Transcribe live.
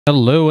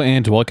Hello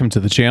and welcome to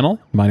the channel.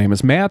 My name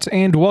is Matt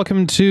and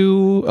welcome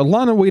to a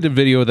long-awaited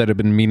video that I've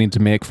been meaning to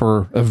make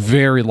for a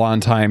very long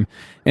time,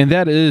 and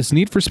that is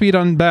Need for Speed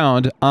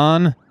Unbound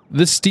on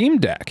the Steam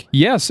Deck.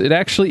 Yes, it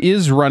actually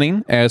is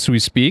running as we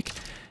speak,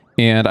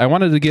 and I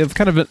wanted to give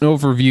kind of an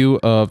overview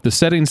of the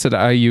settings that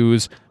I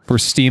use for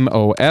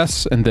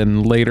SteamOS, and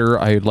then later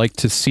I'd like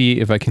to see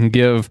if I can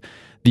give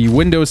the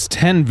Windows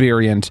 10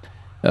 variant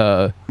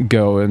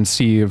go and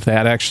see if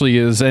that actually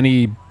is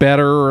any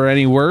better or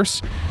any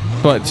worse.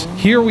 But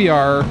here we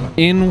are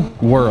in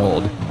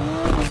World.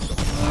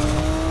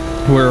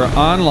 We're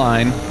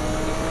online,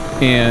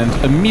 and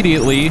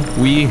immediately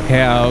we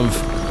have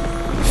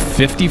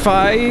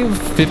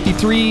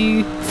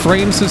 53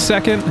 frames a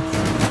second.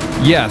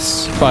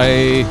 Yes,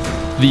 by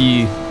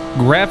the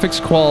graphics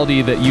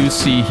quality that you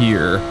see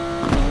here,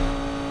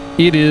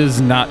 it is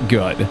not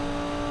good.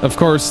 Of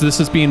course, this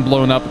is being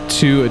blown up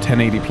to a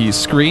 1080p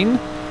screen.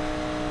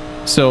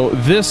 So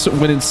this,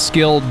 when it's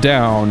scaled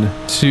down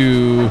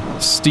to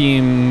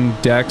Steam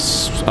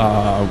Deck's,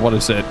 what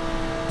is it?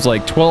 It's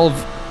like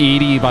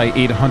 1280 by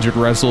 800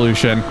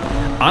 resolution.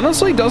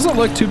 Honestly, doesn't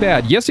look too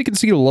bad. Yes, you can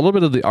see a little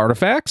bit of the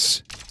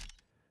artifacts,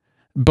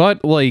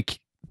 but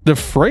like the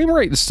frame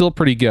rate is still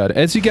pretty good.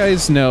 As you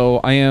guys know,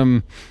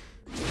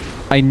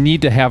 I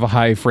need to have a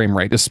high frame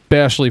rate,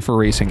 especially for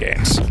racing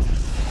games.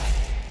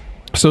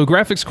 So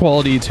graphics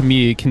quality to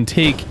me can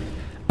take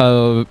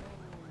a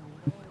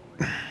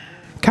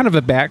kind of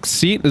a back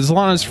seat as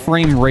long as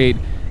frame rate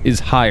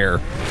is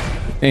higher.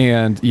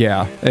 And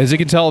yeah, as you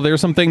can tell, there's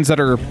some things that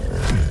are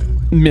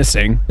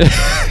missing.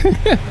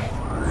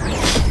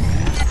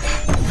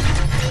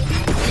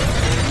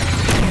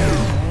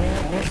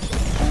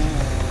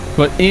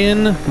 But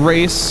in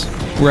race,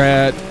 we're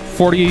at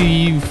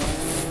 40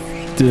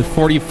 to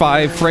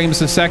 45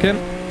 frames a second.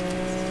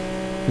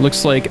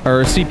 Looks like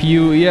our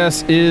CPU,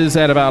 yes, is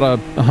at about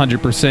 100%.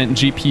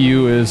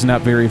 GPU is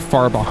not very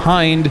far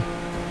behind.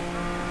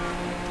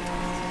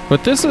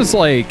 But this is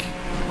like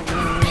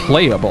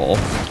playable.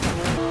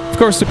 Of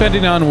course,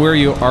 depending on where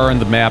you are on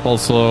the map,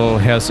 also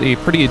has a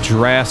pretty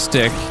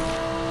drastic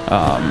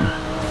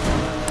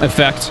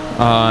effect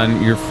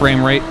on your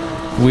frame rate.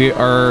 We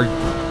are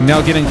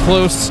now getting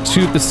close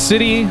to the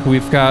city.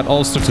 We've got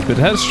all sorts of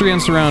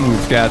pedestrians around.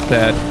 We've got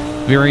that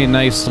very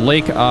nice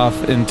lake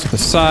off into the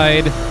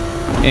side.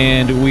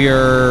 And we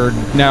are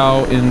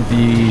now in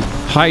the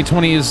high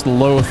 20s,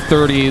 low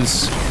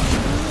 30s,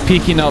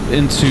 peaking up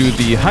into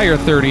the higher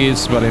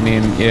 30s, but I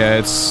mean, yeah,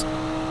 it's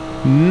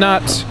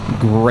not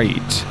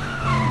great.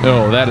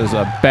 Oh, that is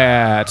a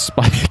bad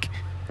spike.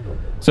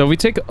 So we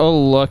take a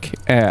look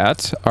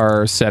at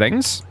our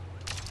settings.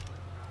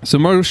 So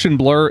motion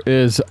blur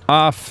is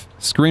off.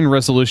 Screen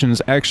resolution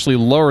is actually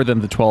lower than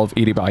the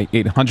 1280 by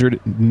 800.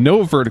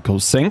 No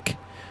vertical sync.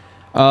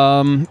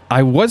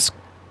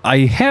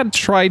 I had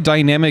tried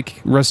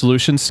dynamic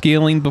resolution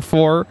scaling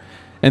before,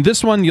 and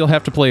this one you'll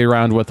have to play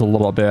around with a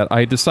little bit.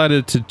 I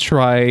decided to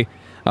try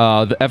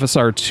the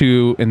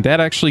FSR2, and that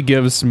actually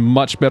gives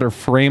much better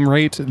frame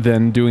rate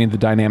than doing the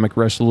dynamic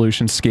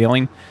resolution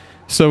scaling.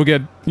 So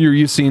again, you're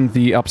using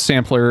the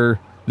upsampler,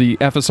 the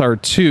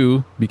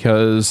FSR2,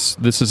 because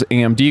this is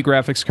AMD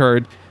graphics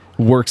card,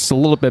 works a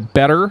little bit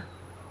better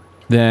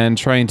than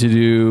trying to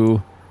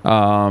do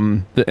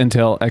the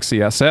Intel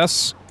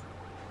XeSS.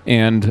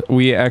 And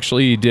we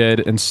actually did,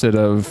 instead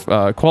of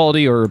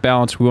quality or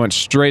balance, we went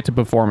straight to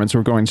performance.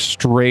 We're going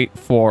straight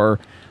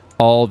for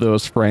all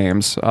those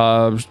frames.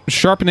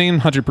 Sharpening,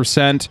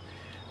 100%,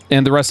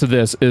 and the rest of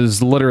this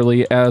is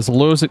literally as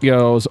low as it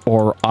goes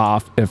or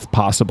off if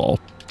possible.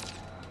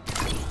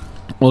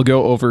 We'll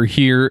go over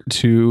here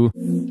to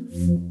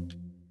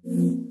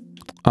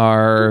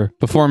our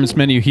performance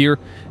menu here.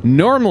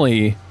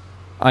 Normally,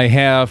 I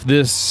have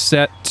this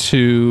set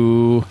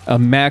to a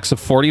max of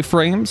 40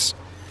 frames.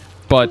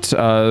 But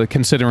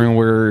considering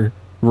we're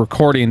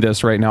recording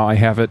this right now, I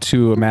have it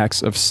to a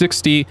max of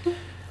 60.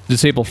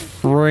 Disable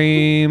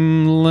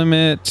frame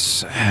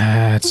limit,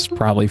 it's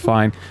probably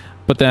fine.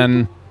 But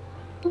then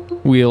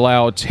we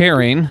allow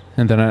tearing,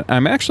 and then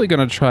I'm actually going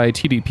to try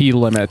TDP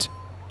limit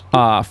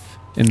off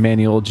and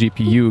manual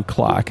GPU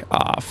clock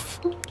off.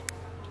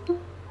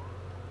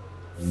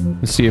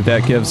 Let's see if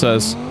that gives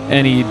us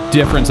any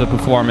difference of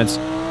performance.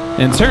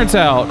 And it turns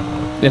out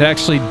it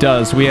actually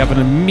does. We have an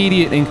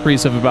immediate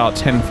increase of about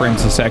 10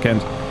 frames a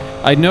second.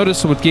 I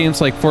noticed with games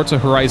like Forza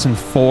Horizon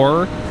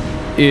 4,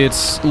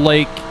 it's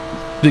like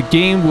the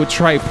game would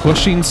try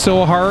pushing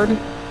so hard.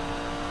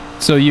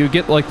 So you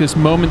get like this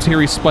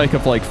momentary spike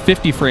of like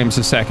 50 frames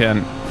a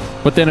second,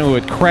 but then it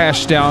would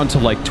crash down to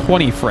like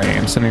 20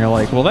 frames. And you're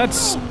like, well,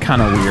 that's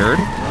kind of weird.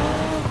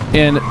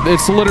 And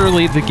it's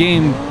literally the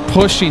game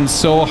pushing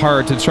so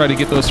hard to try to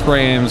get those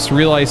frames,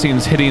 realizing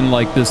it's hitting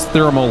like this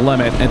thermal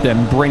limit and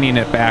then bringing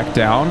it back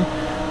down.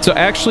 So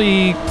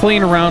actually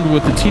playing around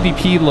with the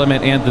TDP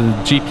limit and the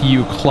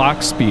GPU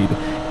clock speed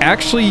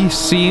actually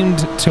seemed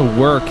to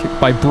work.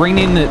 By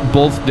bringing it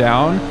both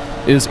down,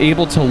 is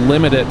able to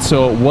limit it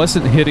so it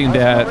wasn't hitting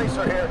that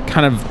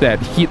kind of that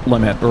heat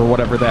limit or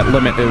whatever that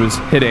limit it was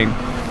hitting.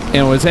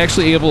 and was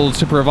actually able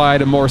to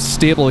provide a more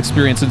stable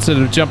experience. Instead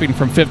of jumping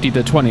from 50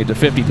 to 20 to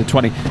 50 to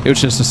 20, it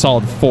was just a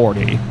solid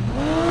 40.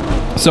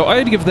 So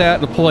I'd give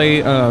that a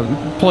play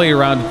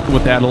around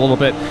with that a little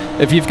bit.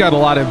 If you've got a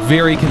lot of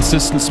very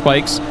consistent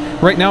spikes,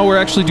 right now we're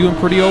actually doing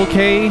pretty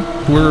okay.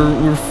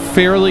 We're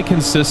fairly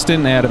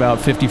consistent at about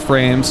 50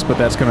 frames, but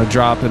that's going to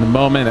drop in a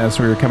moment as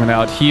we're coming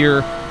out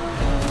here.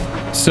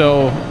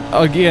 So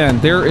again,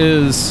 that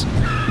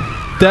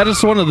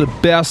is one of the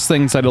best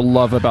things I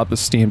love about the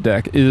Steam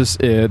Deck is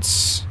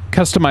its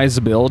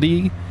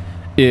customizability,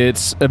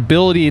 its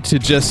ability to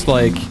just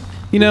like,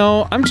 you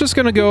know, I'm just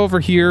going to go over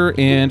here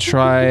and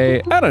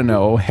try, I don't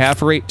know,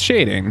 half-rate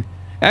shading.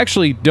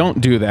 Actually,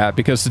 don't do that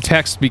because the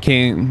text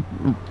became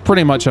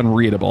pretty much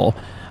unreadable.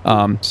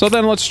 So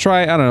then let's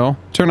try, I don't know,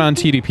 turn on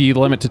TDP,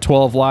 limit to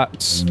 12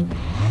 lots.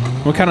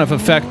 What kind of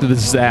effect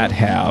does that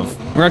have?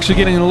 We're actually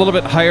getting a little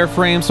bit higher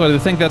frame, so I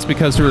think that's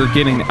because we're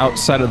getting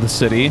outside of the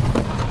city.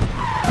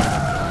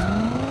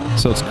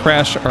 So let's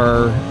crash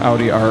our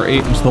Audi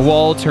R8 into the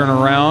wall, turn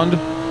around,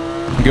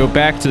 and go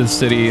back to the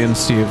city and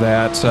see if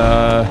that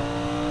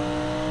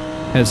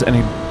has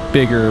any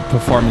bigger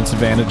performance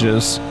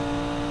advantages.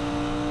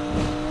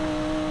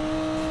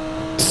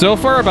 So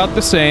far about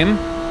the same.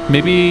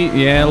 Maybe,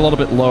 yeah, a little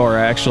bit lower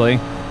actually.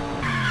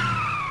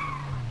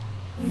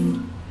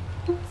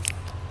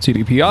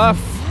 TDP off,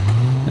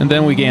 and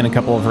then we gain a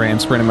couple of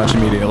frames pretty much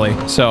immediately.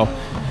 So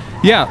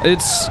yeah,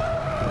 it's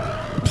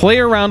play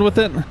around with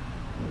it,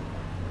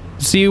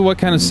 see what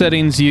kind of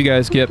settings you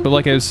guys get. But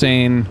like I was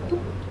saying,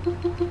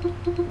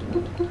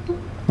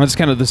 that's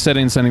kind of the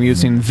settings that I'm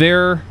using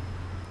there.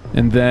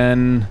 And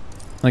then,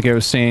 like I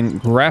was saying,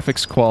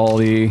 graphics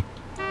quality,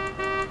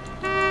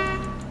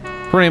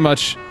 pretty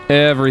much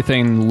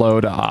everything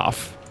load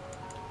off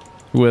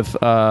with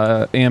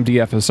AMD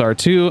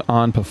FSR2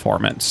 on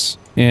performance.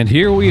 And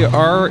here we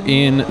are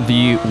in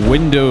the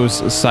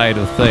Windows side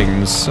of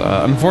things.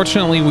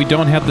 Unfortunately, we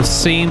don't have the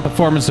same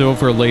performance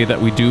overlay that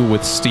we do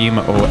with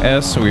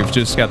SteamOS, so we've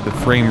just got the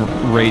frame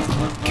rate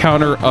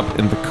counter up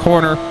in the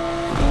corner.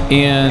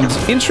 And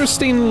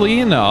interestingly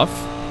enough,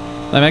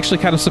 I'm actually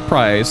kind of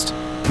surprised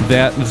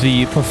that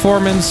the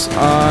performance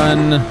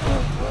on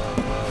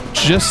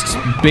just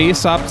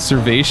base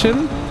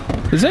observation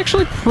is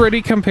actually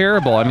pretty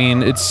comparable. I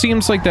mean, it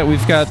seems like that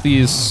we've got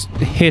these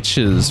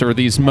hitches or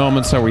these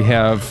moments that we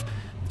have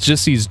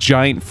just these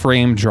giant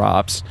frame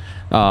drops.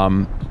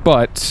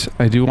 But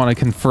I do want to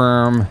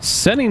confirm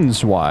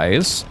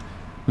settings-wise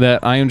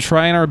that I am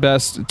trying our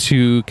best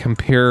to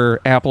compare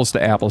apples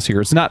to apples here.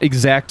 It's not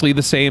exactly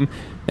the same.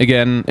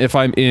 Again, if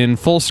I'm in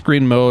full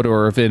screen mode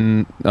or if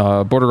in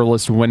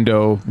borderless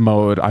window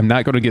mode, I'm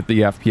not going to get the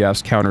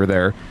FPS counter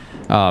there.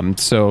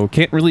 So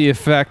can't really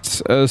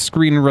affect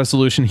screen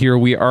resolution here.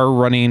 We are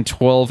running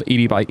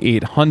 1280 by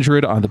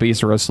 800 on the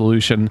base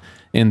resolution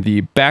in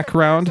the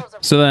background.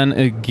 So then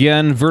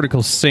again,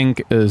 vertical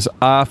sync is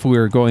off.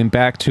 We're going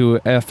back to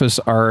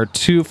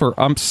FSR2 for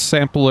ump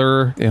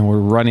sampler, and we're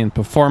running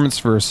performance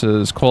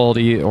versus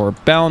quality or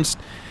balanced.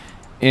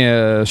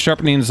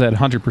 Sharpening is at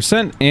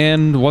 100%,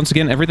 and once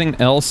again, everything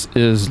else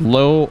is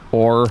low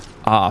or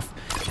off.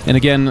 And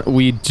again,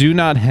 we do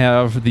not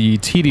have the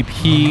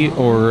TDP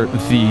or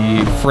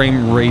the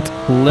frame rate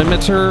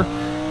limiter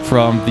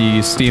from the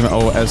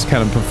SteamOS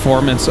kind of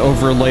performance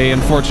overlay,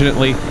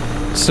 unfortunately.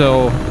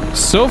 So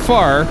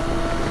far,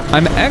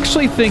 I'm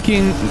actually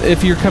thinking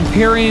if you're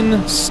comparing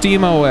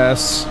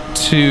SteamOS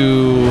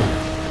to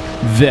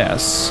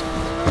this,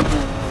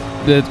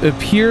 it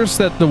appears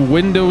that the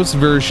Windows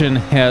version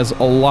has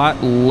a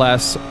lot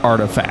less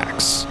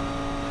artifacts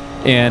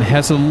and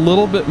has a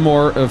little bit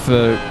more of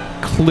a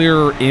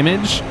clearer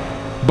image,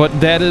 but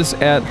that is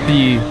at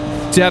the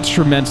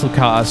detrimental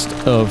cost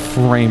of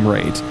frame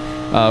rate.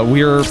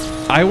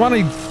 I want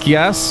to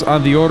guess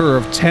on the order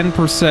of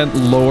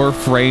 10% lower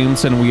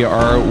frames than we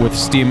are with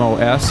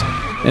SteamOS.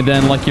 And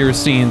then, like you're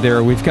seeing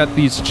there, we've got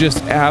these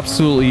just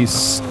absolutely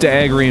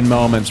staggering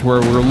moments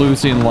where we're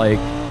losing, like,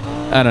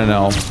 I don't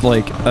know,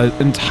 like an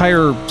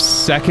entire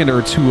second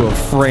or two of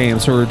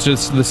frames, or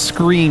just the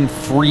screen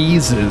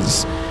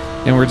freezes,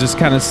 and we're just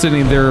kind of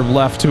sitting there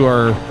left to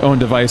our own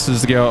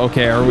devices to go,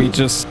 okay, are we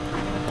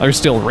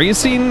still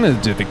racing?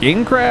 Did the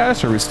game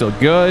crash? Are we still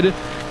good?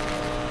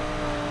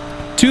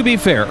 To be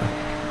fair,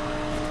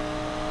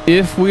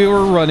 if we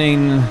were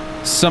running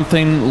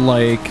something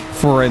like,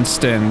 for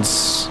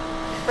instance,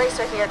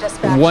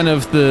 one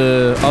of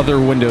the other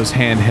Windows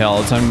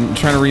handhelds, I'm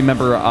trying to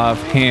remember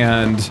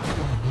offhand.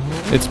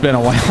 It's been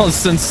a while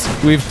since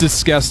we've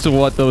discussed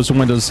what those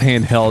Windows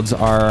handhelds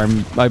are.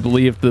 I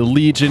believe the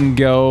Legion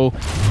Go,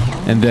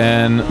 and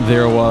then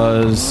there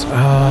was...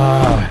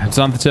 it's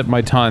on the tip of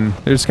my tongue.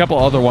 There's a couple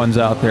other ones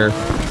out there.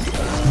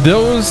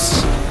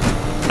 Those,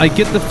 I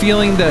get the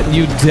feeling that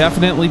you'd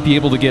definitely be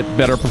able to get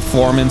better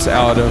performance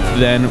out of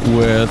than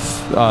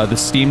with the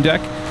Steam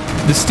Deck.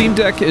 The Steam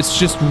Deck is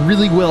just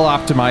really well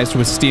optimized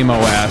with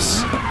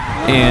SteamOS,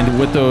 and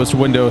with those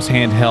Windows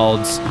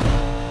handhelds,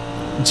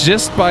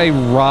 just by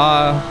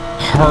raw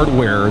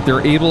hardware.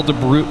 They're able to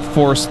brute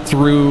force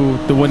through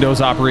the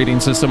Windows operating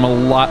system a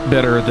lot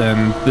better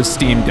than the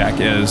Steam Deck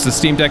is. The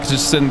Steam Deck is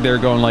just sitting there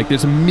going like,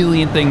 there's a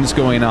million things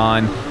going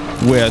on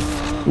with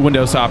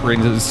Windows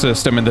operating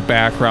system in the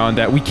background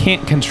that we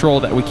can't control,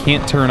 that we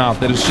can't turn off,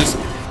 that is just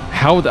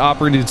how the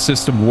operating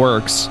system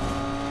works.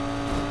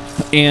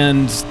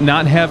 And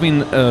not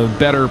having a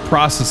better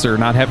processor,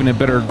 not having a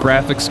better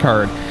graphics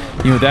card,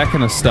 you know, that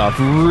kind of stuff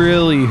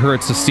really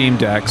hurts the Steam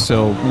Deck.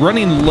 So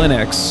running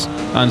Linux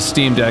on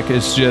Steam Deck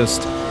is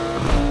just,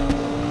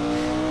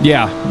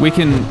 yeah,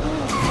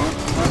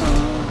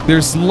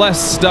 there's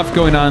less stuff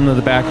going on in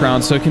the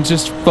background, so it can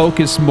just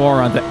focus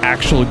more on the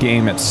actual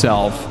game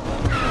itself.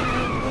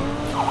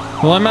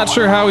 Well, I'm not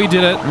sure how he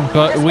did it,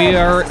 but we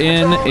are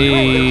in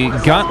a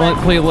Gauntlet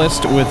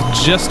playlist with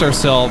just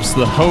ourselves.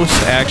 The host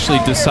actually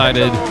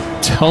decided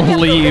to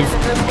leave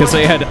because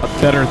they had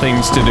better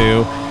things to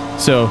do.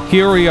 So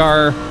here we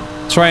are,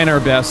 trying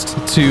our best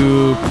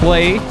to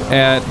play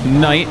at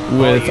night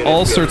with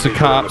all sorts of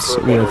cops,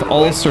 with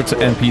all sorts of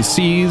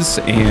NPCs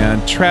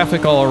and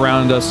traffic all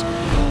around us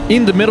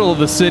in the middle of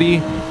the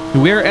city.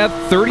 We're at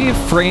 30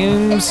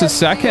 frames a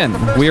second.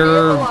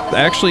 We're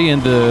actually in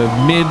the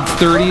mid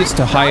 30s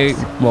to high,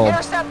 well,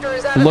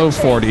 low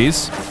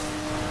 40s.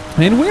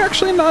 And we're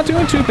actually not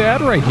doing too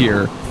bad right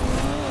here.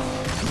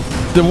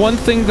 The one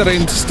thing that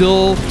I'm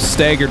still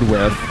staggered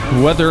with,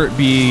 whether it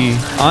be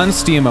on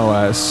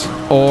SteamOS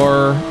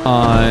or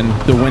on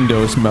the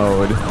Windows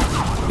mode,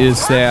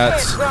 is that,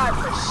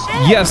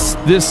 yes,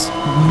 this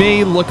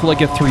may look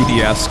like a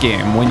 3DS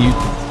game when you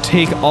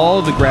take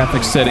all the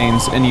graphic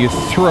settings and you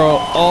throw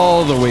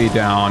all the way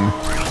down.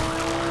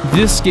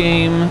 This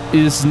game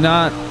is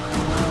not,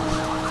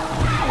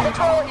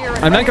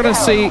 I'm not gonna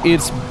say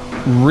it's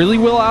really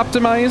well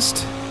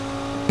optimized,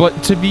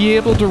 but to be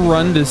able to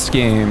run this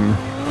game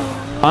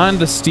on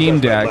the Steam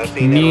Deck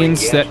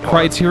means that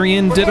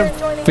Criterion did a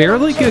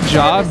fairly good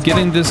job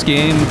getting this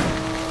game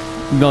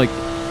like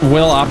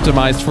well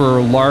optimized for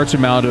a large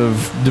amount of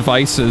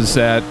devices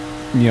that,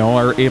 you know,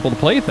 are able to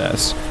play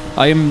this.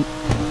 I am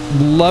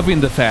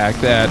loving the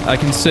fact that I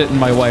can sit in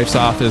my wife's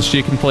office,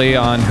 she can play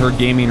on her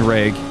gaming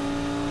rig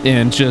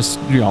and just,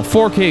 you know,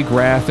 4K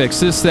graphics,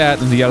 this, that,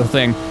 and the other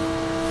thing.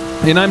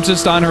 And I'm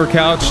just on her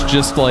couch,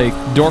 just like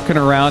dorking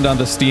around on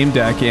the Steam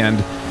Deck.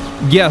 And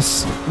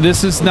yes,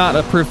 this is not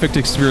a perfect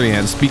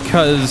experience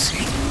because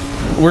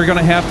we're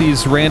gonna have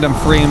these random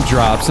frame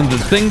drops. And the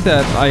thing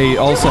that I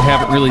also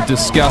haven't really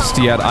discussed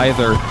yet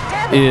either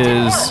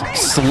is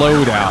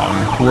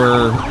slowdown,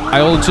 where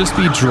I will just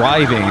be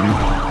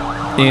driving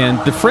and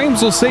the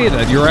frames will say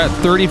that you're at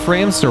 30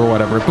 frames or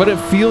whatever, but it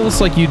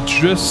feels like you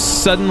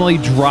just suddenly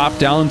drop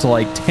down to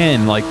like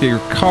 10. Like your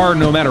car,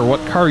 no matter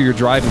what car you're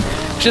driving,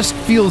 just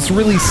feels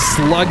really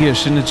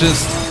sluggish, and it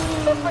just,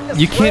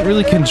 you can't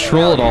really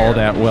control it all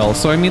that well.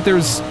 So I mean,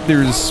 there's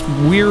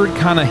weird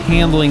kind of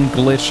handling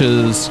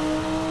glitches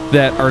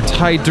that are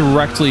tied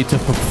directly to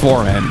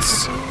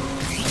performance.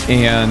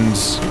 And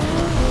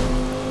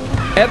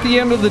at the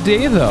end of the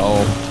day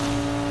though,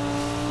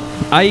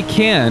 I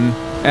can,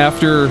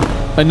 after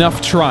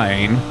enough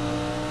trying,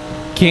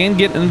 can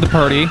get into the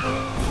party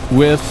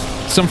with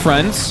some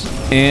friends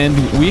and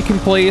we can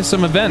play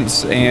some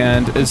events.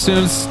 And as soon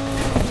as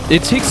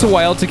it takes a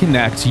while to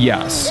connect,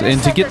 yes,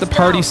 and to get the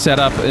party set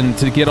up and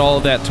to get all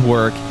of that to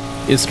work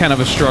is kind of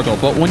a struggle.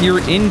 But when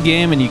you're in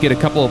game and you get a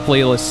couple of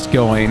playlists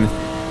going,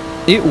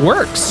 it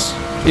works.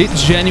 It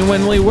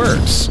genuinely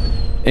works.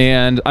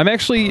 And I'm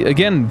actually,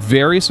 again,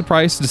 very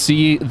surprised to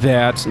see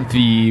that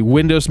the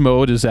Windows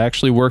mode is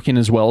actually working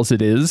as well as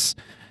it is.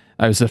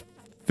 I was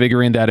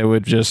figuring that it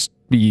would just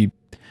be...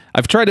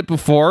 I've tried it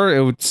before.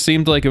 It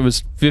seemed like it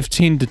was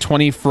 15 to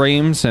 20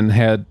 frames and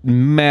had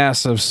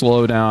massive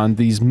slowdown,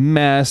 these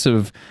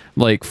massive,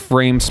 like,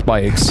 frame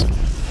spikes.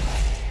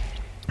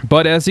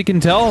 But as you can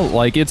tell,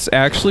 like, it's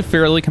actually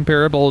fairly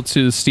comparable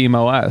to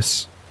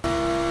SteamOS.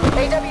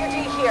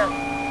 AWG here.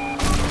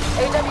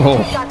 Oh,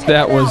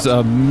 that was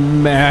a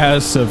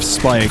massive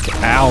spike.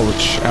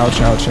 Ouch. Ouch,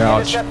 ouch,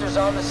 ouch.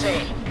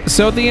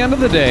 So at the end of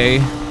the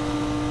day,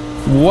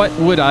 what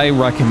would I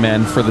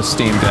recommend for the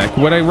Steam Deck?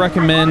 Would I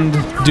recommend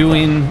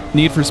doing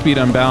Need for Speed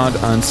Unbound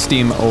on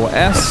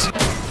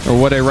SteamOS,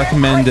 or would I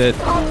recommend it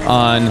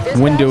on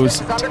Windows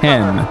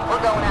 10?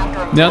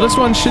 Now this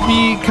one should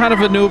be kind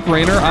of a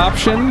no-brainer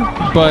option,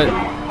 but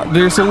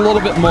there's a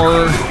little bit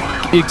more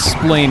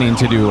explaining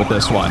to do with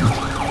this one.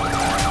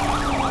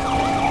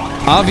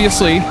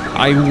 Obviously,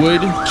 I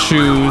would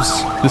choose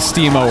the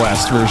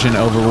SteamOS version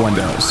over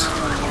Windows.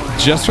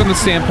 Just from the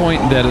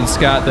standpoint that it's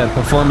got that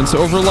performance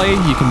overlay,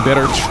 you can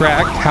better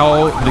track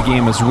how the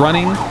game is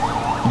running.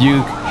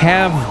 You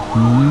have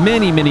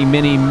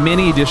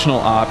many additional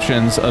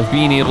options of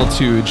being able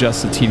to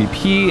adjust the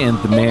TDP and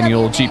the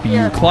manual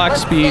GPU clock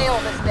speed.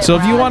 So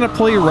if you want to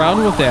play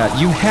around with that,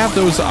 you have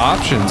those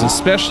options,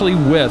 especially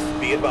with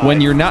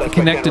when you're not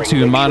connected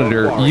to a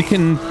monitor. You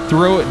can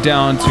throw it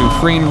down to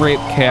frame rate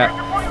cap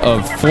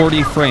of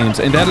 40 frames,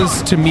 and that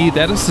is, to me,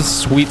 that is the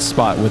sweet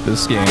spot with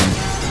this game.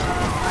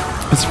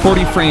 This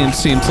 40 frames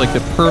seems like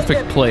the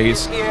perfect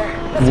place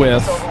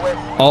with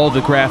all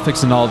the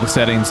graphics and all the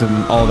settings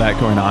and all that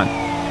going on.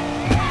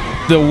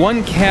 The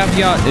one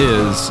caveat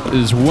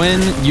is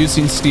when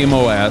using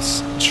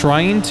SteamOS,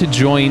 trying to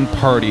join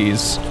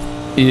parties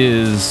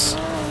is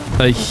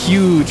a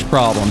huge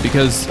problem,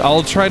 because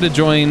I'll try to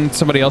join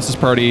somebody else's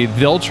party,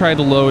 they'll try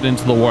to load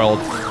into the world,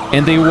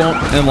 and they won't,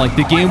 and like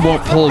the game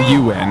won't pull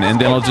you in, and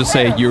then it'll just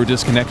say you're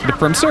disconnected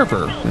from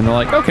server, and they're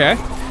like, okay.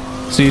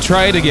 So you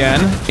try it again,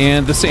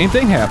 and the same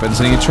thing happens,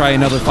 and you try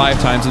another 5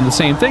 times, and the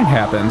same thing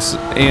happens,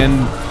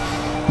 and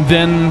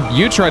then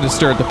you try to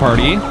start the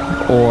party,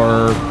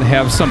 or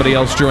have somebody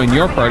else join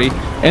your party,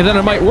 and then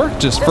it might work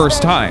just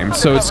first time,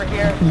 so it's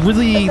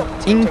really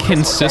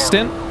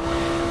inconsistent.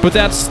 But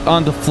that's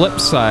on the flip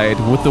side.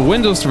 With the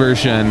Windows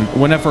version,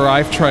 whenever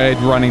I've tried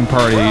running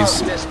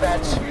parties,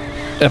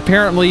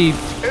 apparently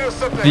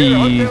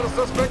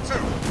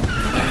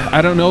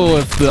I don't know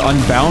if the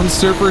Unbound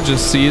server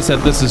just sees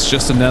that this is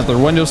just another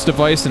Windows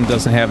device and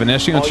doesn't have an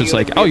issue. It's just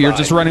like, oh, you're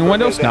just running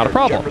Windows? Not a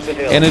problem.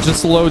 And it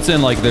just loads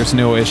in like there's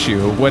no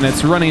issue. When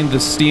it's running the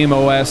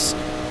SteamOS,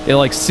 it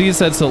like sees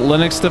that's a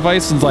Linux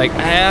device and it's like,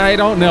 I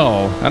don't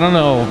know. I don't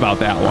know about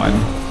that one.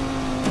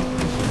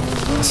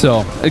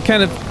 So, it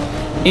kind of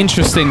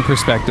interesting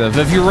perspective.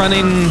 If you're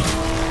running,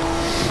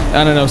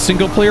 I don't know,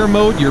 single player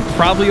mode, you're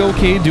probably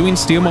okay doing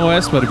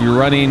SteamOS, but if you're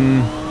running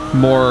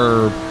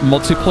more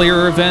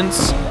multiplayer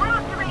events,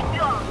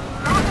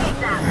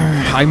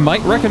 I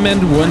might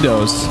recommend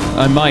Windows.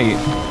 I might.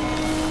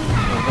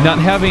 Not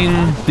having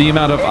the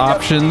amount of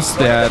options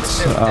that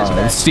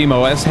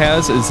SteamOS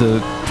has is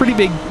a pretty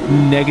big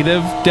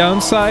negative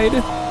downside.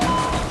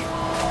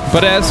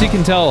 But as you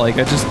can tell, like,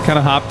 I just kind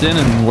of hopped in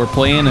and we're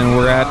playing, and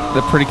we're at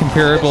a pretty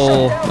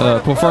comparable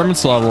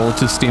performance level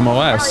to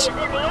SteamOS.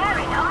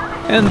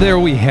 And there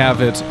we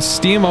have it,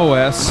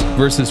 SteamOS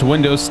versus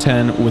Windows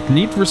 10 with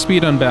Need for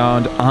Speed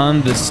Unbound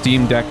on the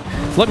Steam Deck.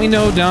 Let me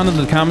know down in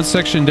the comments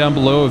section down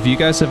below if you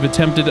guys have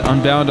attempted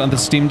Unbound on the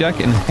Steam Deck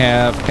and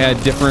have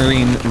had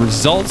differing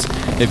results.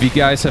 If you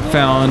guys have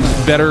found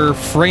better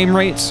frame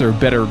rates or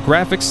better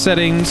graphics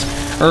settings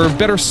or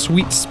better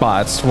sweet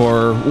spots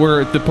for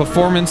where the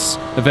performance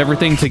of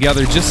everything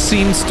together just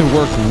seems to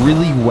work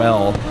really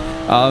well.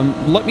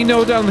 Let me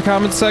know down in the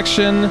comments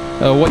section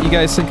what you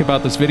guys think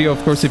about this video.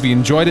 Of course, if you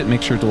enjoyed it,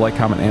 make sure to like,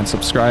 comment, and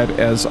subscribe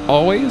as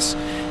always.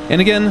 And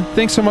again,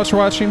 thanks so much for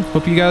watching.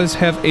 Hope you guys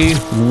have a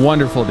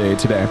wonderful day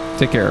today.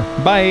 Take care.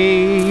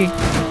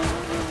 Bye!